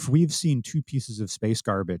 So if we've seen two pieces of space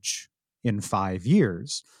garbage in 5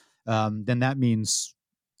 years, then that means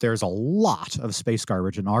there's a lot of space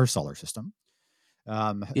garbage in our solar system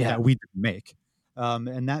that we didn't make.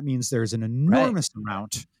 And that means there's an Right. enormous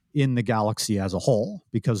amount in the galaxy as a whole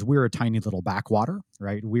because we're a tiny little backwater,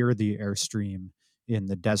 right? We're the airstream in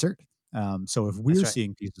the desert. So if we're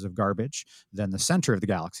seeing pieces of garbage, then the center of the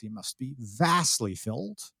galaxy must be vastly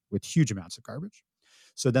filled with huge amounts of garbage.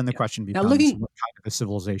 So then the question becomes, what kind of a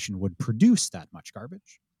civilization would produce that much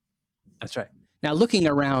garbage? That's right. Now, looking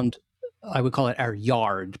around, I would call it our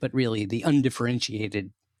yard, but really the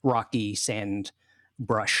undifferentiated rocky sand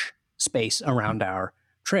brush space around our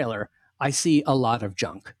trailer, I see a lot of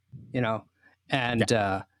junk, and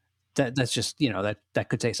that's just, that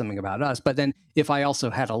could say something about us. But then if I also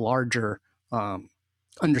had a larger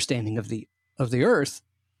understanding of the Earth,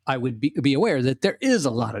 I would be aware that there is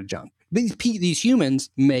a lot of junk. These humans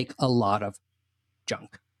make a lot of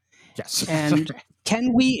junk. Yes. And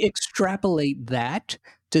can we extrapolate that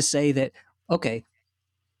to say that, okay,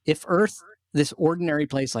 if Earth, this ordinary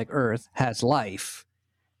place like Earth, has life,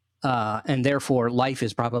 and therefore life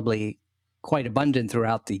is probably quite abundant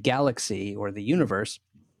throughout the galaxy or the universe,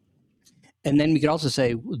 and then we could also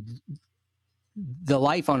say the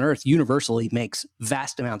life on Earth universally makes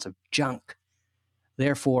vast amounts of junk.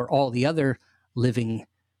 Therefore, all the other living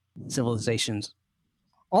civilizations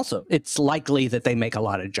also, it's likely that they make a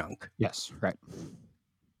lot of junk. Yes, right.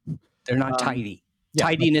 They're not tidy.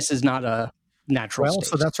 Tidiness is not a natural state.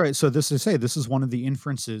 So that's right. So this is one of the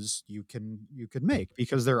inferences you could make,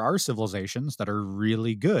 because there are civilizations that are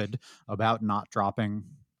really good about not dropping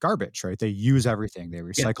garbage, right? They use everything, they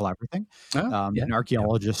recycle everything, and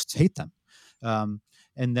archaeologists hate them.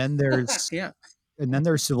 And then there's and then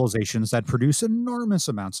there's civilizations that produce enormous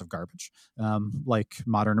amounts of garbage, like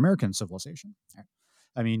modern American civilization.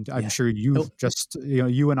 I mean, I'm sure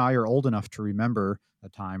you and I are old enough to remember a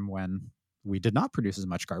time when we did not produce as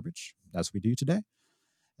much garbage as we do today.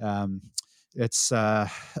 It's so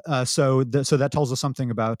that tells us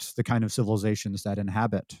something about the kind of civilizations that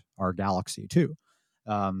inhabit our galaxy too.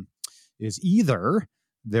 Is either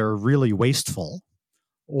they're really wasteful,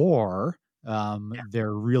 or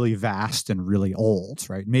they're really vast and really old,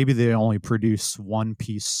 right? Maybe they only produce one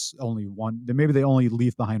piece, maybe they only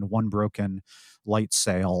leave behind one broken light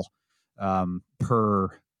sail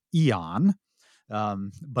per eon.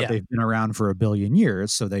 But they've been around for 1 billion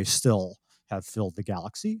years, so they still have filled the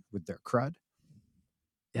galaxy with their crud.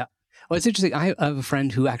 Yeah. Well, it's interesting. I have a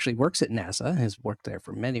friend who actually works at NASA, has worked there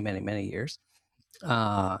for many, many, many years.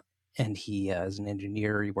 And he is an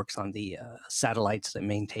engineer. He works on the satellites that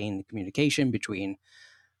maintain the communication between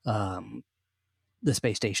the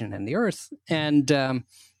space station and the Earth. And I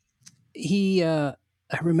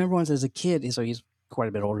remember once as a kid, so he's quite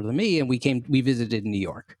a bit older than me, and we visited New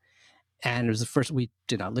York. And it was we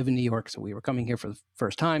did not live in New York, so we were coming here for the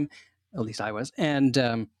first time, at least I was. And,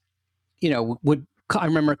 I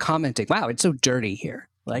remember commenting, wow, it's so dirty here.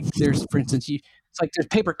 Like there's, for instance, it's like there's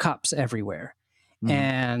paper cups everywhere. Mm.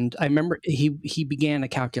 And I remember he began a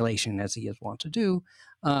calculation, as he is wont to do,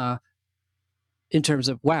 in terms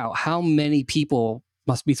of, wow, how many people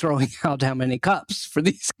must be throwing out how many cups for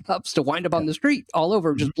these cups to wind up on the street all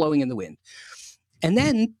over, just blowing in the wind. And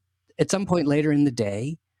then at some point later in the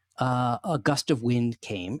day, a gust of wind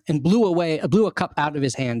came and blew a cup out of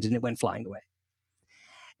his hand, and it went flying away.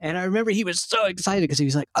 And I remember he was so excited because he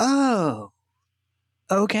was like, oh,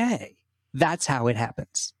 okay, that's how it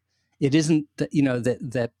happens. It isn't that,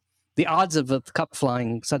 that the odds of a cup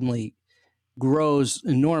flying suddenly grows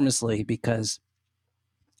enormously because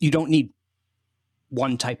you don't need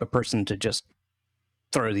one type of person to just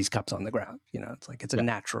throw these cups on the ground. It's like it's a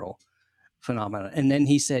natural phenomenon. And then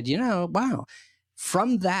he said, wow,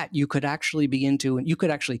 from that you could actually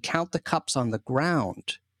count the cups on the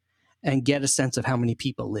ground and get a sense of how many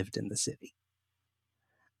people lived in the city.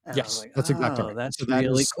 And yes, like, that's exactly right. That's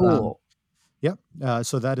really cool. Yep.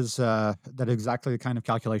 So that is exactly the kind of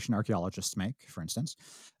calculation archaeologists make, for instance,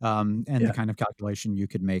 and the Yeah. kind of calculation you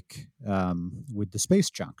could make with the space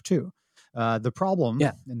junk too. The problem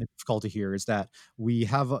Yeah. and the difficulty here is that we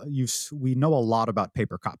know a lot about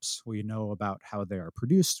paper cups. We know about how they are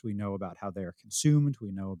produced. We know about how they are consumed.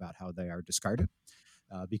 We know about how they are discarded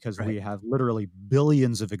because Right. we have literally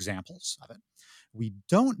billions of examples of it. We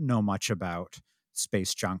don't know much about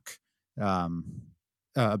space junk,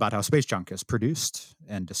 about how space junk is produced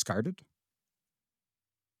and discarded.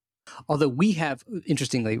 Although we have,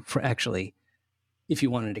 interestingly, for actually, if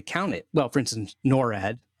you wanted to count it, well, for instance,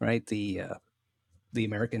 NORAD, right, the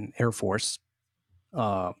American Air Force,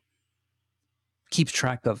 uh, keeps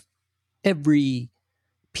track of every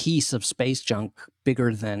piece of space junk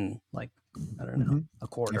bigger than, like, I don't know, Hmm. a A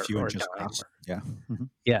quarter few or a inches dime. across. Yeah. Hmm.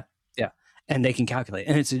 Yeah, yeah, and they can calculate,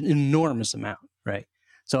 and it's an enormous amount, right?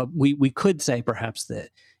 So we could say perhaps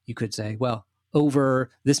that you could say, well,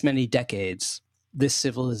 over this many decades, this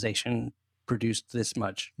civilization produced this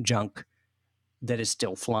much junk that is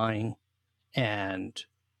still flying, and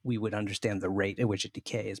we would understand the rate at which it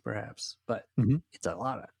decays, perhaps. But Hmm. it's a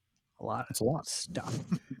lot of It's a lot. stuff.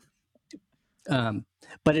 Um,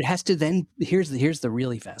 but it has to then. Here's the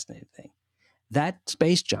really fascinating thing. That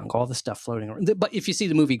space junk, all the stuff floating around. But if you see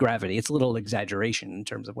the movie Gravity, it's a little exaggeration in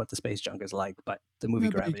terms of what the space junk is like. But the movie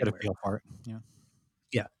Yeah, but you Gravity, get a where feel for it. Yeah.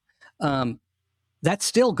 yeah, um, that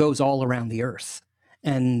still goes all around the Earth,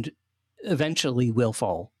 and eventually will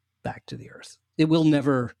fall back to the Earth. It will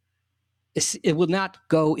never. It will not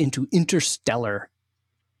go into interstellar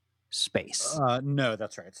space. No,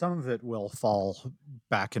 that's right. Some of it will fall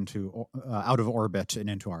back into out of orbit and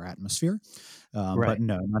into our atmosphere, but Right.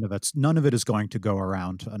 no, none of it is going to go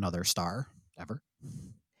around another star ever.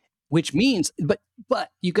 Which means,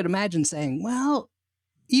 but you could imagine saying, well,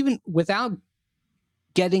 even without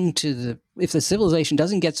getting to if the civilization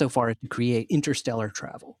doesn't get so far as to create interstellar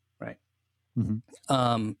travel, right? Hmm.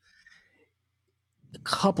 Um, a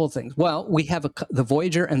couple things. Well, we have the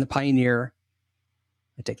Voyager and the Pioneer.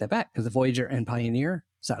 I take that back, because the Voyager and Pioneer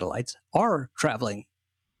satellites are traveling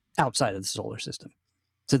outside of the solar system.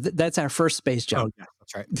 So that's our first space Oh, junk. yeah,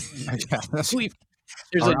 that's right. Yeah, that's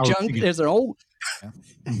There's a our junk. biggest. There's an old, Yeah.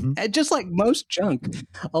 Hmm. and just like most junk,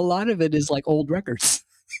 a lot of it is like old records.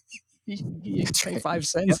 You That's pay right. 5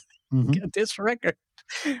 cents, Hmm. get this record.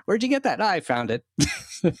 Where'd you get that? I found it.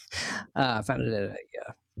 I found it at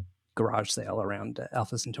a garage sale around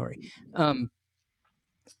Alpha Centauri.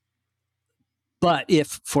 But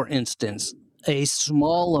if, for instance, a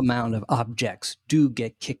small amount of objects do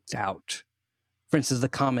get kicked out, for instance, the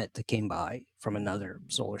comet that came by from another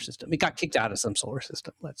solar system, it got kicked out of some solar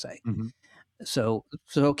system, let's say. Hmm. So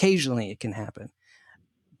occasionally it can happen.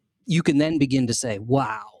 You can then begin to say,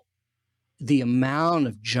 wow, the amount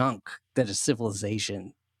of junk that a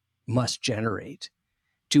civilization must generate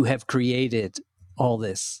to have created all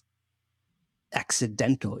this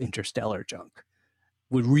accidental interstellar junk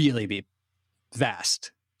would really be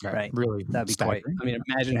vast, right? Really That'd be quite. staggering. I mean,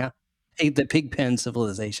 imagine how the pigpen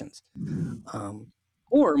civilizations,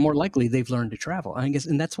 or more likely they've learned to travel. I guess,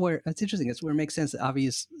 and that's interesting. That's where it makes sense.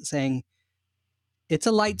 Obvious saying it's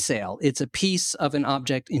a light sail. It's a piece of an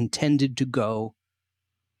object intended to go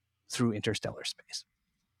through interstellar space.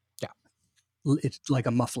 Yeah. It's like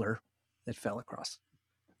a muffler that fell across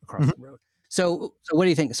Mhm. the road. So what do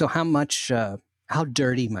you think? So how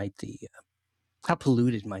dirty might how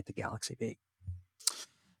polluted might the galaxy be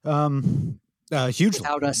Hugely.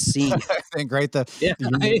 without us seeing it? I think, right? Yeah.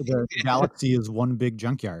 The galaxy is one big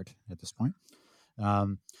junkyard at this point.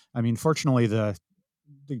 I mean, fortunately, the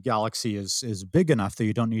galaxy is big enough that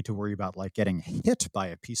you don't need to worry about like getting hit by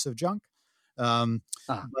a piece of junk.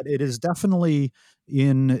 But it is definitely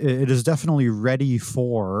ready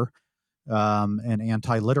for an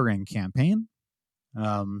anti-littering campaign.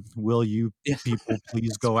 Will you Yeah. people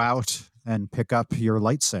please go out and pick up your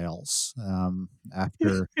light sails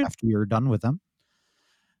after you're done with them?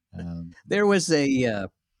 There was a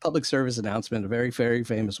public service announcement, a very, very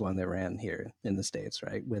famous one that ran here in the States,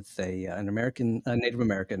 right, with an Native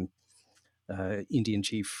American Indian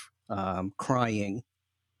chief crying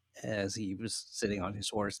as he was sitting on his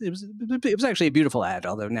horse. It was actually a beautiful ad,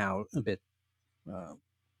 although now a bit uh,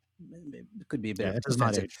 it could be a bit Yeah, it does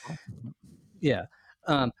not offensive. age well. Yeah,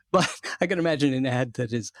 but I can imagine an ad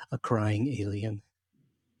that is a crying alien.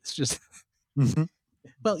 It's just Mhm.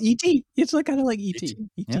 well, ET. It's like kind of like ET.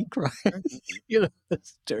 Yeah. ET crying.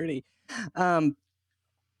 It's dirty.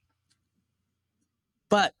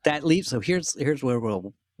 But that leaves. So here's where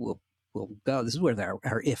we'll go. This is where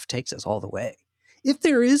our if takes us all the way. If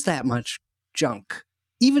there is that much junk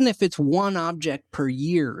even if it's one object per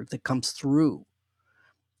year that comes through,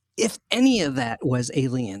 if any of that was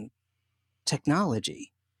alien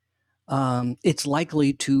technology, it's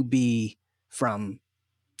likely to be from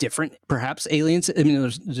different, perhaps aliens. I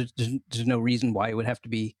mean, there's no reason why it would have to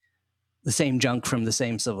be the same junk from the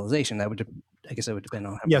same civilization. I guess that would depend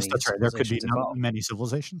on how Yes, many that's right. There could be civilizations involved. many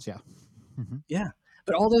civilizations. Yeah. Mm-hmm. Yeah,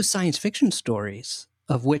 but all those science fiction stories,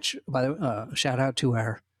 of which, by the way, shout out to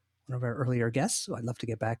one of our earlier guests, who I'd love to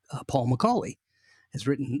get back, Paul McCauley, has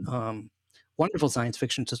written wonderful science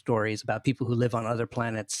fiction stories about people who live on other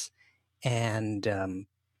planets and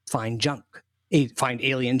find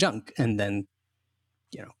alien junk, and then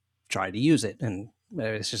try to use it. And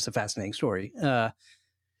it's just a fascinating story.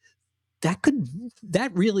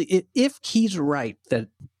 That really, if he's right that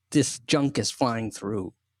this junk is flying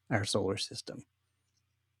through our solar system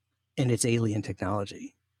and it's alien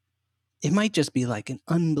technology, it might just be like an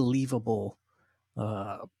unbelievable,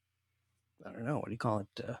 I don't know, what do you call it?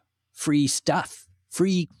 Free stuff,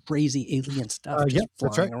 free crazy alien stuff just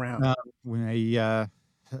flying around.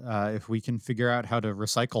 If we can figure out how to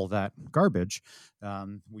recycle that garbage,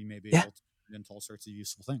 we may be able to turn it into all sorts of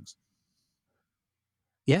useful things.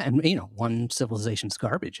 Yeah, and one civilization's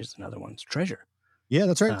garbage is another one's treasure. Yeah,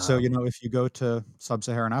 that's right. So, if you go to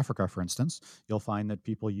sub-Saharan Africa, for instance, you'll find that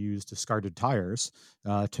people use discarded tires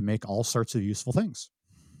to make all sorts of useful things.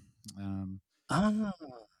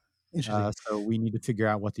 Interesting. So we need to figure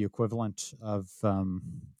out what the equivalent of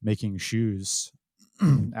making shoes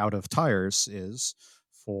out of tires is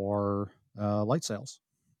for light sails.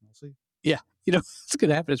 We'll see. Yeah, what's going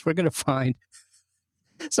to happen is we're going to find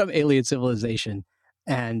some alien civilization,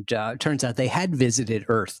 and it turns out they had visited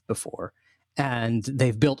Earth before, and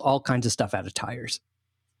they've built all kinds of stuff out of tires.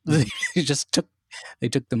 They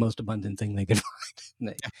took the most abundant thing they could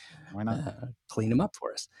find, and why not clean them up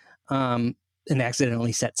for us, and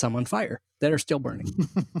accidentally set some on fire that are still burning.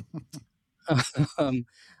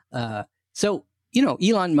 So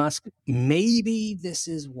Elon Musk, maybe this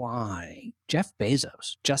is why Jeff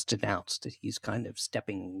Bezos just announced that he's kind of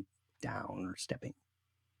stepping down or stepping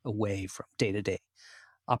away from day-to-day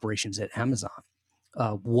operations at Amazon.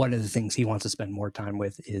 One of the things he wants to spend more time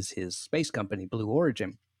with is his space company, Blue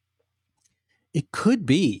Origin. It could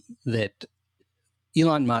be that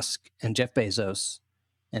Elon Musk and Jeff Bezos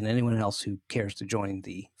and anyone else who cares to join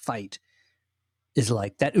the fight is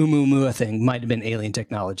like, that Oumuamua thing might have been alien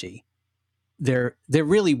technology. There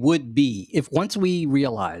really would be, if once we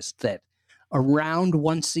realized that around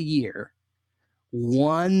once a year,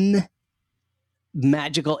 one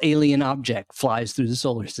magical alien object flies through the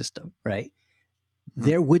solar system, right? Mm-hmm.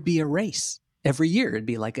 There would be a race every year. It'd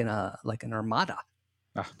be like an armada.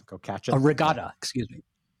 Go catch it. A regatta, excuse me.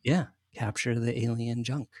 Yeah, capture the alien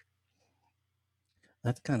junk.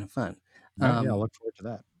 That's kind of fun. Yeah, I look forward to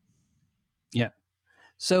that. Yeah.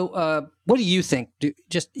 So what do you think,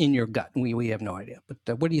 just in your gut? We have no idea,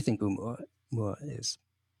 but what do you think Oumuamua is?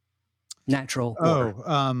 Natural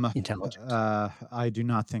or intelligent? I do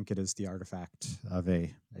not think it is the artifact of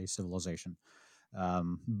a civilization.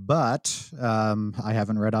 But I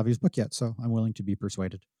haven't read Avi's book yet, so I'm willing to be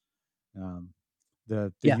persuaded.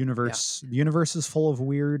 The universe is full of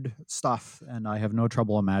weird stuff, and I have no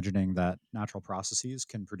trouble imagining that natural processes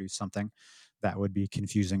can produce something that would be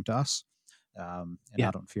confusing to us. I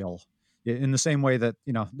don't feel, in the same way that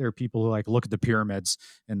there are people who look at the pyramids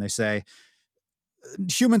and they say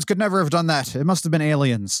humans could never have done that, it must have been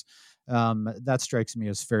aliens. That strikes me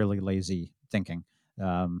as fairly lazy thinking.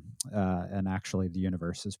 And actually the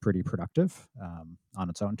universe is pretty productive on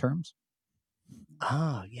its own terms.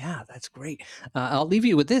 Oh, yeah, that's great. I'll leave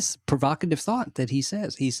you with this provocative thought that he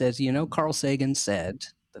says. He says, Carl Sagan said,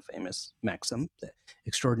 the famous maxim, that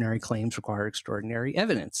extraordinary claims require extraordinary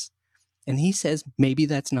evidence. And he says, maybe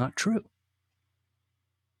that's not true.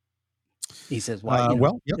 He says, why?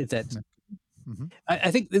 If that's... Mm-hmm.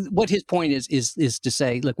 I think what his point is to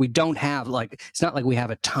say, look, we don't have it's not like we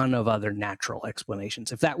have a ton of other natural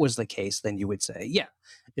explanations. If that was the case, then you would say, yeah,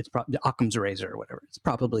 it's probably Occam's razor or whatever. It's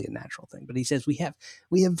probably a natural thing. But he says we have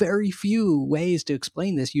very few ways to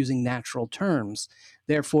explain this using natural terms.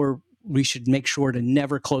 Therefore, we should make sure to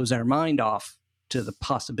never close our mind off to the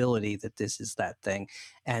possibility that this is that thing,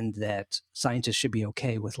 and that scientists should be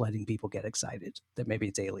okay with letting people get excited that maybe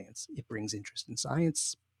it's aliens. It brings interest in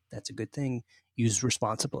science. That's a good thing. Use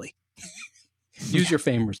responsibly. Use your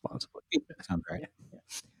fame responsibly. Sounds right. Yeah.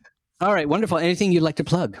 All right. Wonderful. Anything you'd like to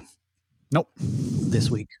plug? Nope.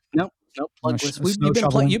 This week? Nope. Plug list.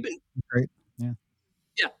 You've been great. Yeah.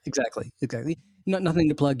 Yeah. Exactly. Nothing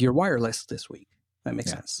to plug your wireless this week. That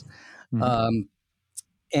makes sense. Mm-hmm.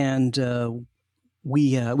 And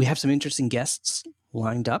we have some interesting guests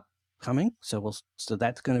lined up coming. So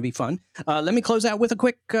that's going to be fun. Let me close out with a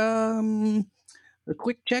quick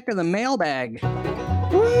check of the mailbag.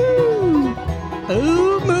 Woo!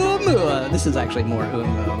 Oumuamua. This is actually more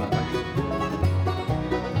Oumuamua.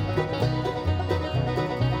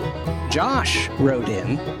 Josh wrote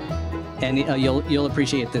in, and you'll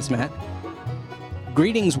appreciate this, Matt.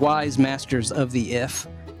 Greetings, wise masters of the if.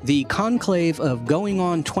 The conclave of going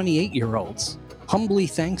on 28-year-olds humbly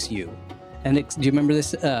thanks you, and do you remember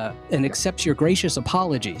this? And accepts your gracious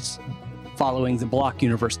apologies following the Block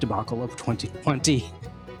Universe debacle of 2020.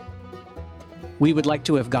 We would like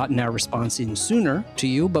to have gotten our response in sooner to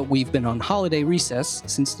you, but we've been on holiday recess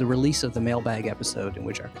since the release of the mailbag episode in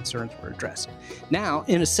which our concerns were addressed. Now,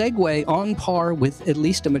 in a segue on par with at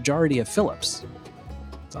least a majority of Phillips,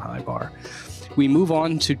 it's a high bar, we move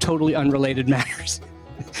on to totally unrelated matters.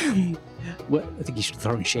 I think you should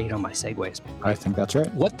throw shade on my segues. I think that's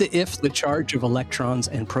right. What if the charge of electrons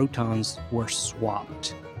and protons were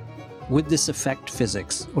swapped? Would this affect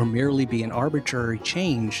physics or merely be an arbitrary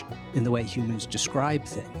change in the way humans describe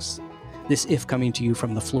things? This if coming to you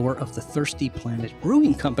from the floor of the Thirsty Planet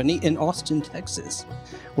Brewing Company in Austin, Texas,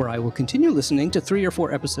 where I will continue listening to 3 or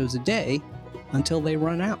 4 episodes a day until they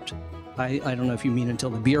run out. I don't know if you mean until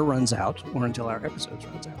the beer runs out or until our episodes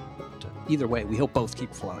runs out. But either way, we hope both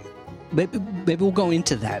keep flowing. Maybe we'll go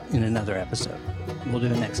into that in another episode. We'll do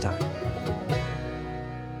it next time.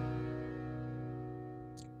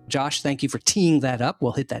 Josh, thank you for teeing that up.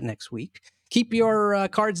 We'll hit that next week. Keep your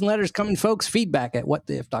cards and letters coming, folks. Feedback at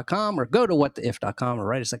whattheif.com, or go to whattheif.com or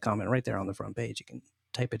write us a comment right there on the front page. You can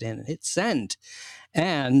type it in and hit send.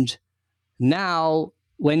 And now,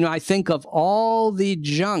 when I think of all the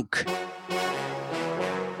junk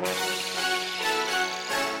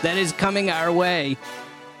that is coming our way,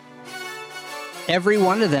 every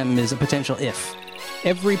one of them is a potential if.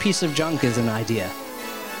 Every piece of junk is an idea.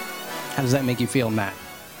 How does that make you feel, Matt?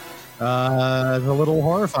 It's a little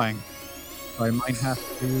horrifying. I might have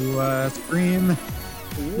to scream,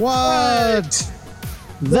 what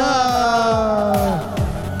the